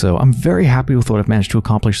 So I'm very happy with what I've managed to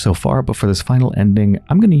accomplish so far, but for this final ending,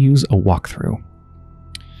 I'm going to use a walkthrough.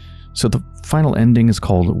 So the final ending is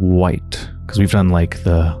called white, because we've done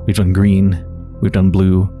we've done green, we've done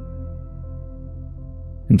blue,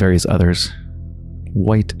 and various others.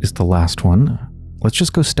 White is the last one. Let's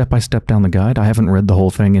just go step by step down the guide. I haven't read the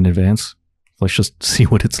whole thing in advance. Let's just see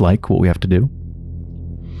what it's like, what we have to do.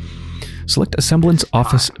 Select Asemblance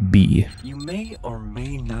Office B. You may or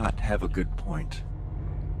may not have a good point.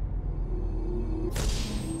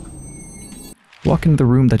 Walk into the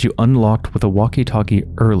room that you unlocked with a walkie-talkie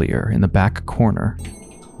earlier in the back corner.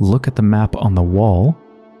 Look at the map on the wall.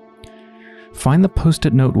 Find the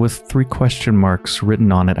post-it note with 3 question marks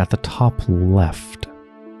written on it at the top left.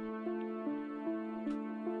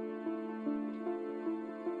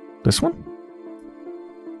 This one?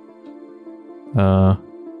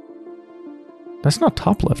 That's not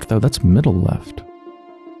top left, though. That's middle left.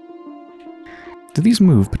 Do these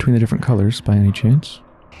move between the different colors by any chance?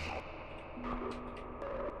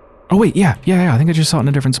 Oh, wait, yeah. I think I just saw it in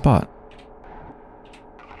a different spot.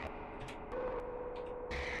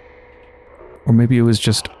 Or maybe it was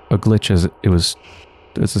just a glitch as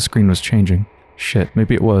the screen was changing. Shit,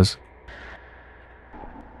 maybe it was.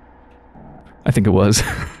 I think it was.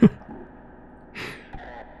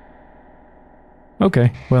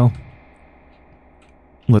 Okay, well.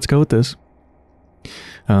 Let's go with this.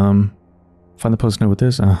 Find the post note with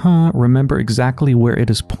this. Remember exactly where it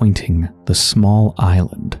is pointing. The small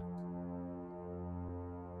island.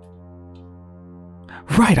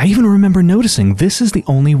 Right, I even remember noticing this is the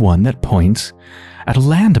only one that points at a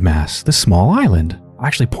landmass, the small island. I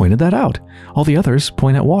actually pointed that out. All the others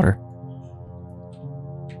point at water.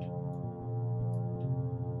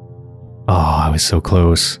 Oh, I was so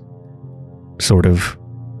close. Sort of.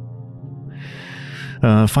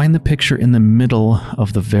 Find the picture in the middle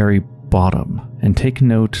of the very bottom and take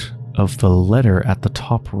note of the letter at the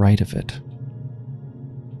top right of it.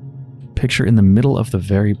 Picture in the middle of the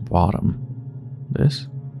very bottom. This?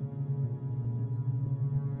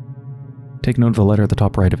 Take note of the letter at the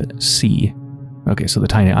top right of it. C. Okay, so the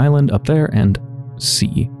tiny island up there and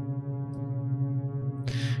C.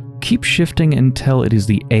 Keep shifting until it is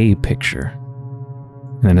the A picture.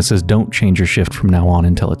 And then it says don't change your shift from now on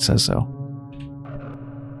until it says so.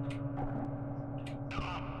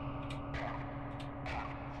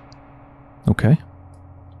 Okay.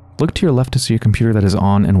 Look to your left to see a computer that is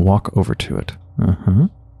on and walk over to it.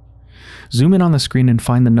 Zoom in on the screen and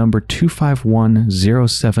find the number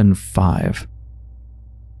 251075.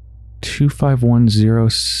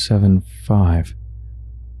 251075.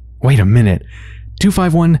 Wait a minute.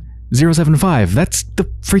 251075. That's the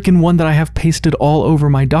freaking one that I have pasted all over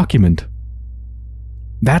my document.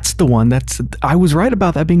 That's the one I was right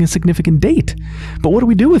about that being a significant date. But what do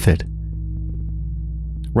we do with it?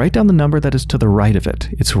 Write down the number that is to the right of it.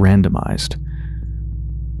 It's randomized.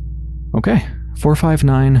 Okay.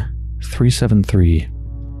 459373.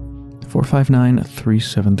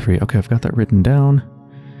 459373. Okay, I've got that written down.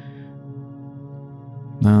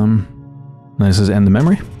 This is end the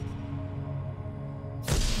memory.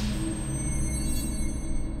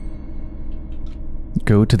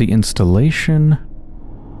 Go to the installation.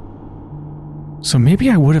 So maybe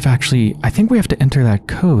I would have actually... I think we have to enter that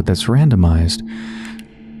code that's randomized.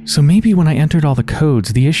 So maybe when I entered all the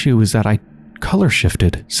codes, the issue is that I color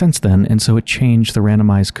shifted since then, and so it changed the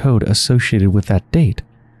randomized code associated with that date.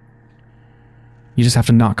 You just have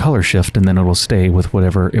to not color shift, and then it'll stay with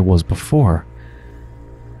whatever it was before.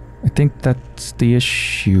 I think that's the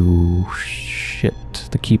issue. Shit,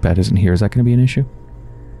 the keypad isn't here. Is that going to be an issue?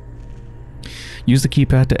 Use the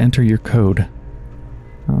keypad to enter your code.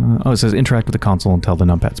 Oh, it says interact with the console until the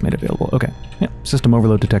numpad's made available. Okay. Yeah. System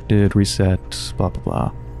overload detected, reset, blah, blah,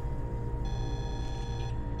 blah.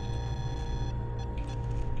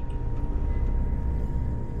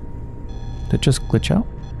 Did it just glitch out?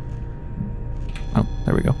 Oh,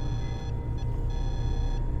 there we go.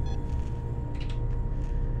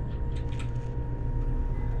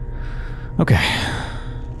 Okay.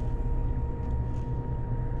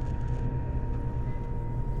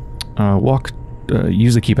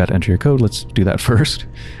 Use the keypad to enter your code. Let's do that first.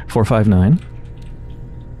 459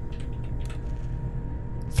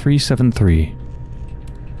 373.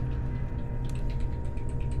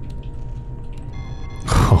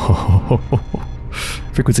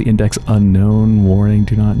 Frequency index unknown. Warning,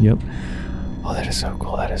 do not. Yep. Oh, that is so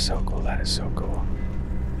cool. That is so cool. That is so cool.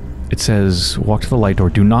 It says, walk to the light door.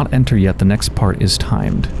 Do not enter yet. The next part is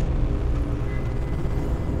timed.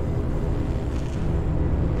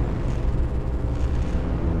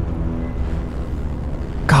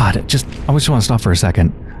 God, I just want to stop for a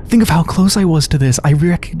second. Think of how close I was to this. I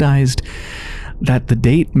recognized that the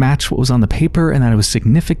date matched what was on the paper and that it was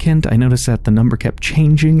significant. I noticed that the number kept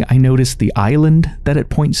changing. I noticed the island that it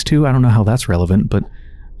points to. I don't know how that's relevant, but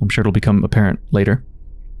I'm sure it'll become apparent later.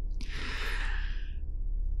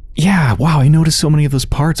 Yeah, wow, I noticed so many of those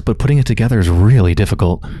parts, but putting it together is really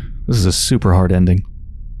difficult. This is a super hard ending.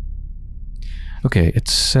 Okay, it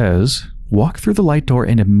says, walk through the light door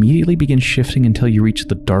and immediately begin shifting until you reach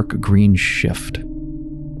the dark green shift.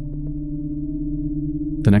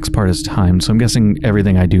 The next part is timed, so I'm guessing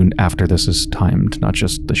everything I do after this is timed, not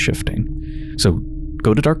just the shifting. So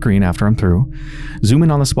go to dark green after I'm through. Zoom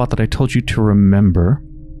in on the spot that I told you to remember,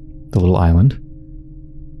 the little island.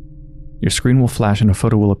 Your screen will flash and a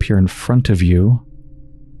photo will appear in front of you.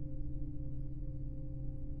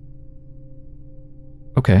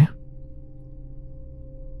 Okay.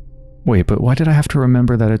 Wait, but why did I have to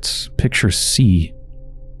remember that it's picture C?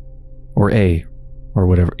 Or A? Or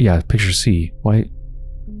whatever. Yeah, picture C. Why?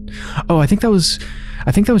 Oh, I think that was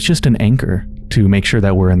just an anchor to make sure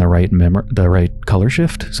that we're in the right color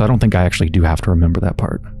shift. So I don't think I actually do have to remember that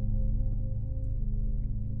part.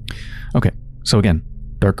 Okay, so again,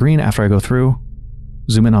 dark green after I go through,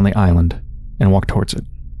 zoom in on the island, and walk towards it.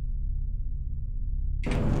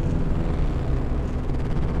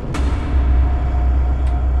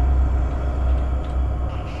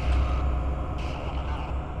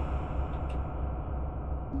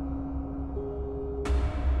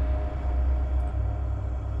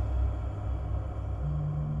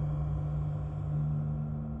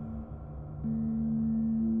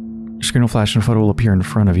 Your screen will flash and a photo will appear in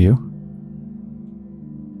front of you.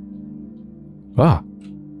 Ah.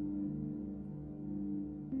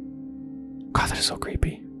 God, that is so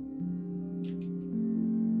creepy.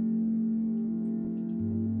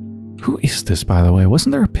 Who is this, by the way?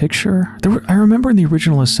 Wasn't there a picture? I remember in the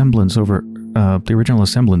original Asemblance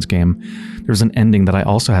game, there was an ending that I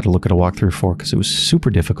also had to look at a walkthrough for because it was super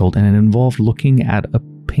difficult and it involved looking at a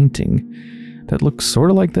painting that looks sort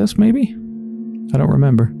of like this, maybe? I don't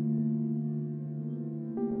remember.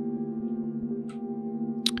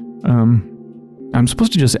 I'm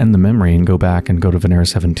supposed to just end the memory and go back and go to Venera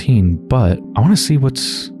 17, but I want to see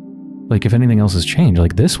what's, like, if anything else has changed.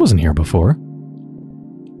 Like, this wasn't here before.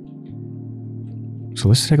 So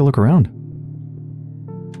let's take a look around.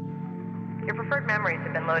 Your preferred memories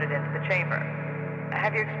have been loaded into the chamber.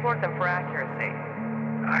 Have you explored them for accuracy?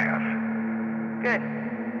 I have. Good.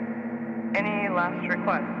 Any last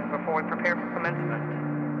requests before we prepare for commencement?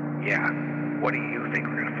 Yeah. What do you think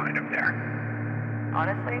we're gonna find up there?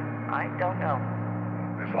 Honestly, I don't know.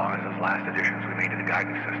 As long as those last additions we made to the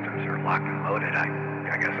guidance systems are locked and loaded, I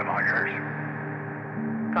guess I'm all yours.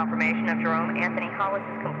 Confirmation of Jerome Anthony Hollis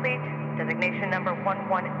is complete. Designation number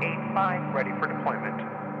 1185. Ready for deployment.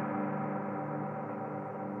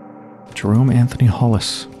 Jerome Anthony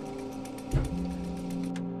Hollis.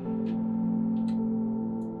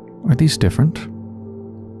 Are these different?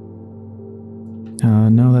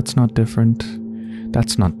 No, that's not different.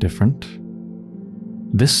 That's not different.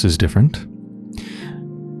 This is different.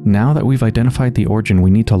 Now that we've identified the origin, we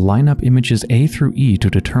need to line up images A through E to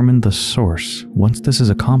determine the source. Once this is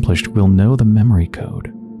accomplished, we'll know the memory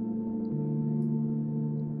code.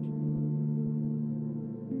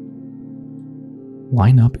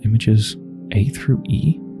 Line up images A through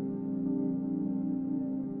E?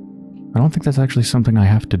 I don't think that's actually something I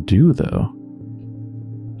have to do, though.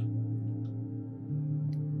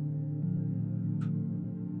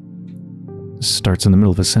 This starts in the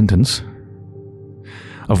middle of a sentence.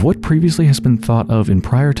 Of what previously has been thought of in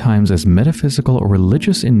prior times as metaphysical or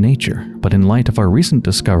religious in nature, but in light of our recent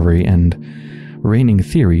discovery and reigning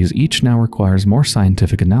theories, each now requires more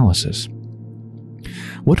scientific analysis.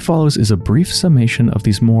 What follows is a brief summation of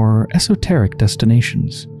these more esoteric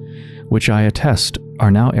destinations, which I attest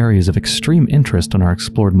are now areas of extreme interest and are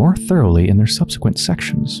explored more thoroughly in their subsequent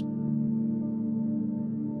sections.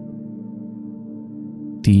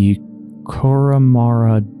 The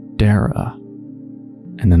Koramara Dara.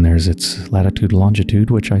 And then there's its latitude,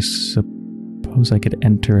 longitude, which I suppose I could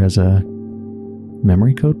enter as a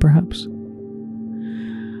memory code, perhaps?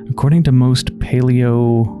 According to most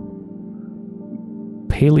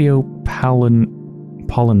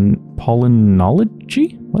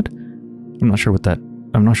paleontology? What? I'm not sure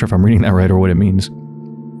if I'm reading that right or what it means.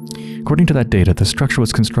 According to that data, the structure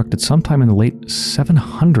was constructed sometime in the late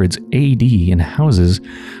 700s AD and houses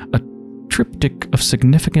a triptych of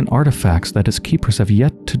significant artifacts that its keepers have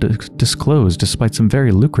yet to disclose despite some very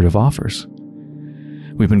lucrative offers.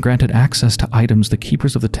 We've been granted access to items the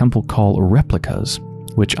keepers of the temple call replicas,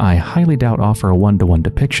 which I highly doubt offer a one-to-one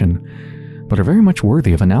depiction, but are very much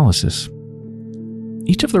worthy of analysis.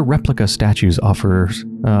 Each of the replica statues offer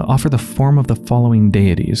the form of the following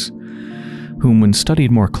deities, whom when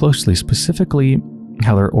studied more closely, specifically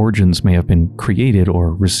how their origins may have been created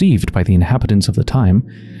or received by the inhabitants of the time,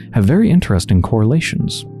 have very interesting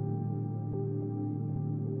correlations.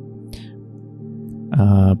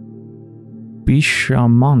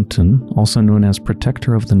 Bishamontan, also known as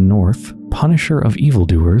Protector of the North, Punisher of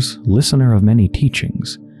Evildoers, Listener of Many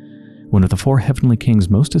Teachings, one of the four heavenly kings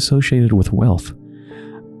most associated with wealth,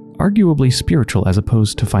 arguably spiritual as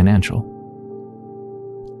opposed to financial.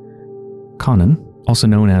 Kanan, also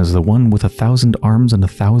known as the One with 1,000 Arms and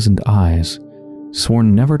 1,000 Eyes,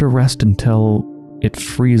 sworn never to rest until it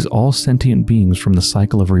frees all sentient beings from the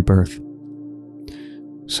cycle of rebirth.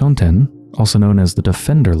 Sonten, also known as the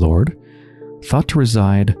Defender Lord, thought to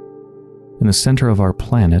reside in the center of our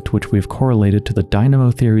planet, which we've correlated to the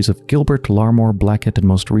dynamo theories of Gilbert, Larmor, Blackett, and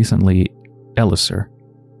most recently, Ellisor.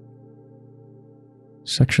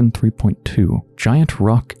 Section 3.2. Giant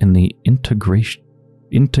rock in the integratron?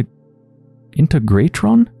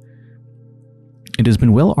 It has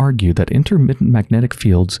been well argued that intermittent magnetic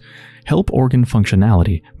fields help organ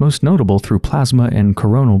functionality, most notable through plasma and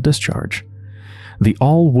coronal discharge. The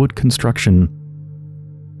all-wood construction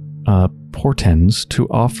portends to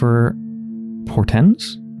offer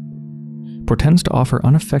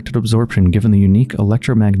unaffected absorption given the unique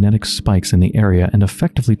electromagnetic spikes in the area and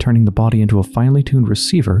effectively turning the body into a finely tuned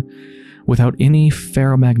receiver without any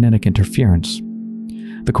ferromagnetic interference.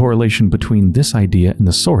 The correlation between this idea and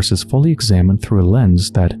the source is fully examined through a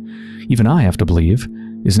lens that, even I have to believe,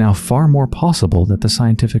 is now far more possible that the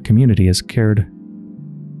scientific community has cared...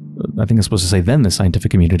 I think I'm supposed to say then the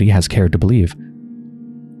scientific community has cared to believe.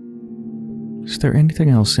 Is there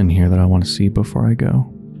anything else in here that I want to see before I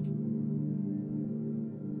go?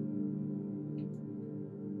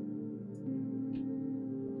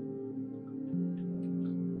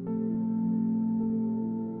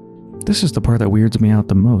 This is the part that weirds me out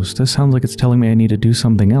the most. This sounds like it's telling me I need to do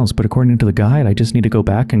something else, but according to the guide, I just need to go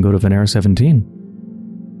back and go to Venera 17.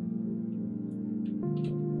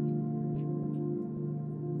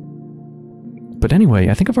 But anyway,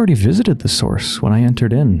 I think I've already visited the source when I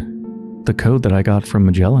entered in the code that I got from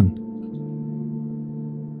Magellan.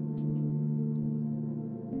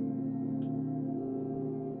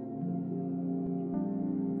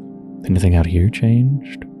 Anything out here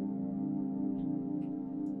changed?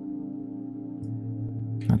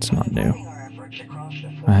 That's not new.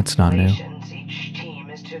 That's not new. Each team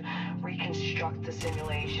is to reconstruct the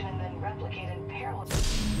simulation and then replicate in parallel.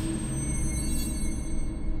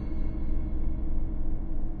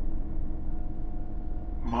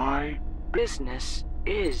 My Business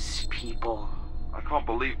is people. I can't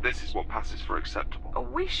believe this is what passes for acceptable.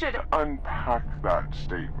 We should unpack that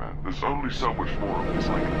statement. There's only so much more of this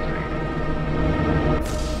I can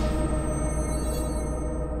take.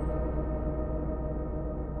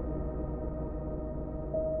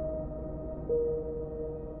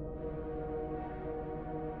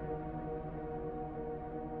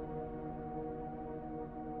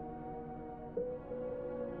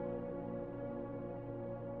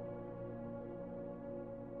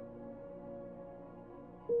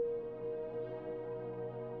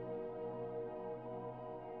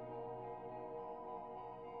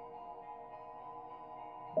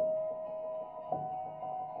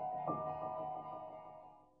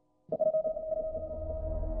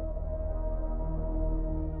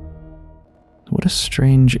 What a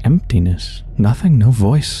strange emptiness. Nothing, no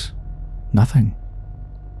voice. Nothing.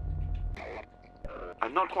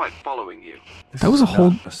 I'm not quite following you. This That was a is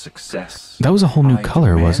whole... not a success. That was a whole new I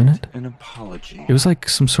color, demand wasn't it? An apology. It was like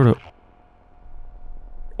some sort of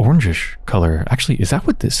orangish color. Actually, is that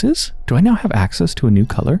what this is? Do I now have access to a new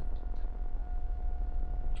color?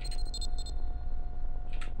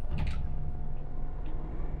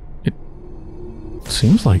 It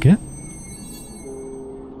seems like it.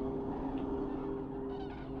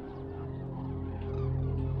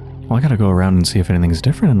 Well, I gotta go around and see if anything's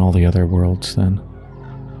different in all the other worlds then.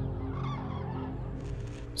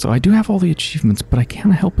 So I do have all the achievements, but I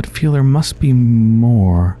can't help but feel there must be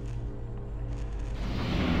more.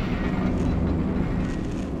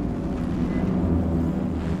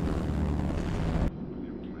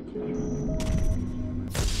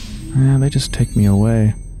 Yeah, they just take me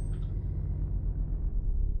away.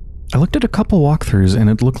 I looked at a couple walkthroughs and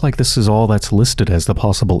it looked like this is all that's listed as the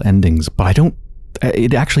possible endings, but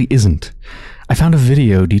it actually isn't. I found a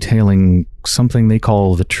video detailing something they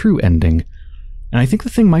call the true ending, and I think the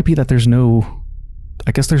thing might be that there's no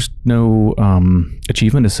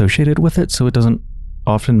achievement associated with it, so it doesn't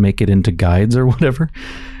often make it into guides or whatever.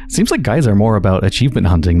 It seems like guides are more about achievement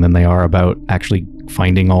hunting than they are about actually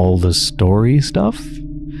finding all the story stuff,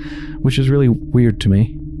 which is really weird to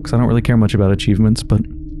me, because I don't really care much about achievements, but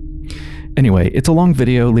anyway, it's a long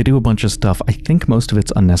video, they do a bunch of stuff. I think most of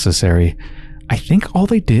it's unnecessary. I think all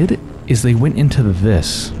they did is they went into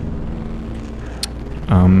this.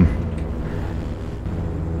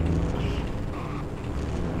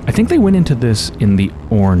 I think they went into this in the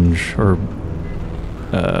orange, or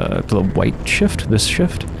the white shift, this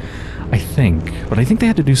shift, I think. But I think they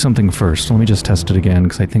had to do something first. Let me just test it again,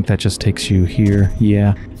 because I think that just takes you here.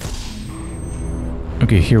 Yeah.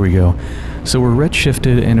 Okay, here we go. So we're red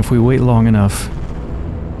shifted, and if we wait long enough,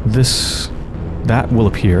 that will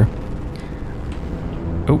appear.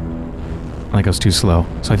 Oh, that goes too slow.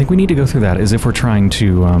 So I think we need to go through that as if we're trying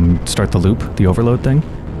to start the loop, the overload thing.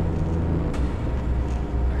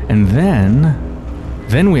 And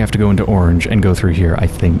then we have to go into orange and go through here, I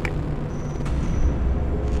think.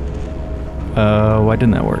 Why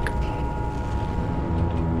didn't that work?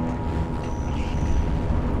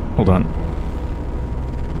 Hold on.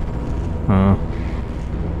 Huh.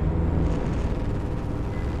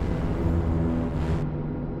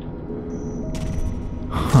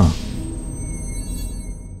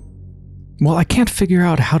 Well, I can't figure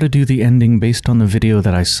out how to do the ending based on the video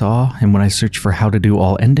that I saw, and when I search for how to do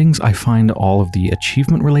all endings, I find all of the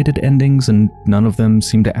achievement-related endings, and none of them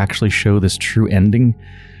seem to actually show this true ending.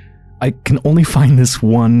 I can only find this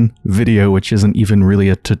one video, which isn't even really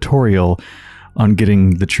a tutorial on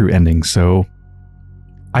getting the true ending, so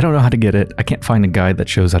I don't know how to get it. I can't find a guide that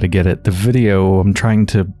shows how to get it. The video, I'm trying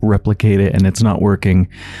to replicate it, and it's not working.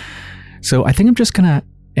 So I think I'm just gonna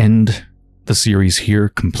end the series here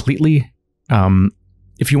completely.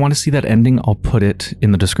 If you want to see that ending, I'll put it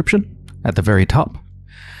in the description at the very top,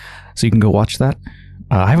 so you can go watch that.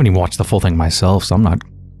 I haven't even watched the full thing myself, so I'm not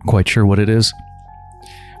quite sure what it is.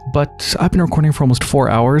 But I've been recording for almost 4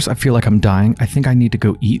 hours. I feel like I'm dying. I think I need to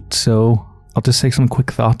go eat, so I'll just say some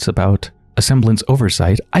quick thoughts about Asemblance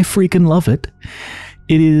Oversight. I freaking love it.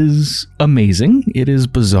 It is amazing. It is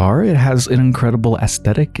bizarre. It has an incredible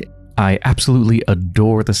aesthetic. I absolutely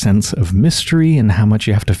adore the sense of mystery and how much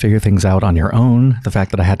you have to figure things out on your own. The fact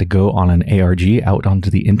that I had to go on an ARG out onto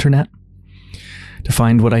the internet to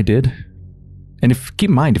find what I did. And keep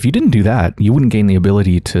in mind, if you didn't do that, you wouldn't gain the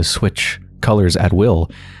ability to switch colors at will,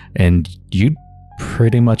 and you'd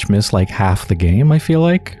pretty much miss like half the game, I feel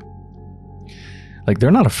like. Like,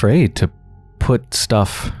 they're not afraid to put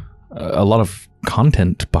stuff, a lot of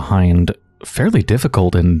content behind fairly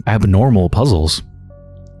difficult and abnormal puzzles.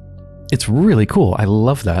 It's really cool. I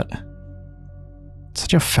love that. It's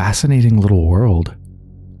such a fascinating little world.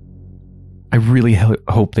 I really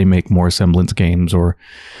hope they make more Asemblance games or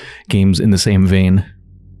games in the same vein.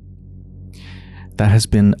 That has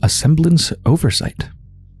been Asemblance Oversight.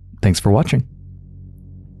 Thanks for watching.